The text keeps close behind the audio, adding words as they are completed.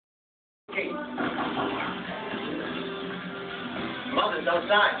Mother's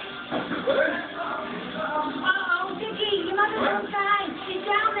outside. What? Uh-oh, Dickie, your mother's outside. She's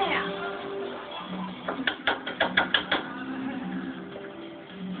down there.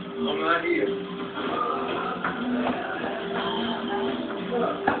 I'm not here.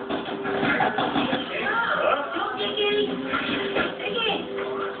 Huh? Dickie! Dickie!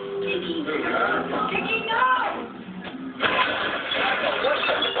 Dickie! Dickie, no! What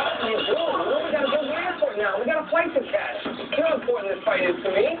we gotta go to the airport now. We gotta flight to catch. You know how important this fight is to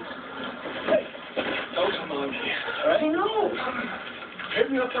me. Hey. Oh, come on, man. I know. Hit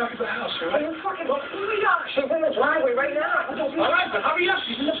me up back at the house, all Are right? you fucking... She's in the driveway right now. All right, but hurry up.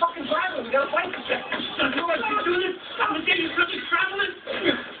 She's in the fucking driveway. We gotta flight to catch. Don't you want to do this? I'm a day you're going to be traveling.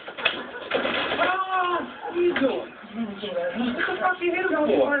 What are you doing? What the fuck are you here for?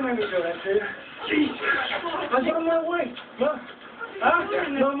 Why am I doing that to you? Jesus. I'm on my way. Ma. Huh?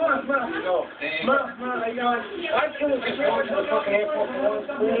 No, Ma. No. Ma, I couldn't get going to the fucking airport for one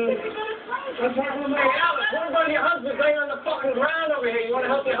screen. What's happening to my Alex? What about your husband laying on the fucking ground over here? You want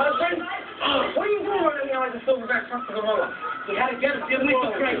to help your husband? What are you doing running there like a silverback truck to the road? You got to get it. Give me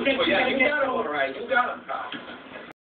the price. Yeah, you got it all right. You got it, pal.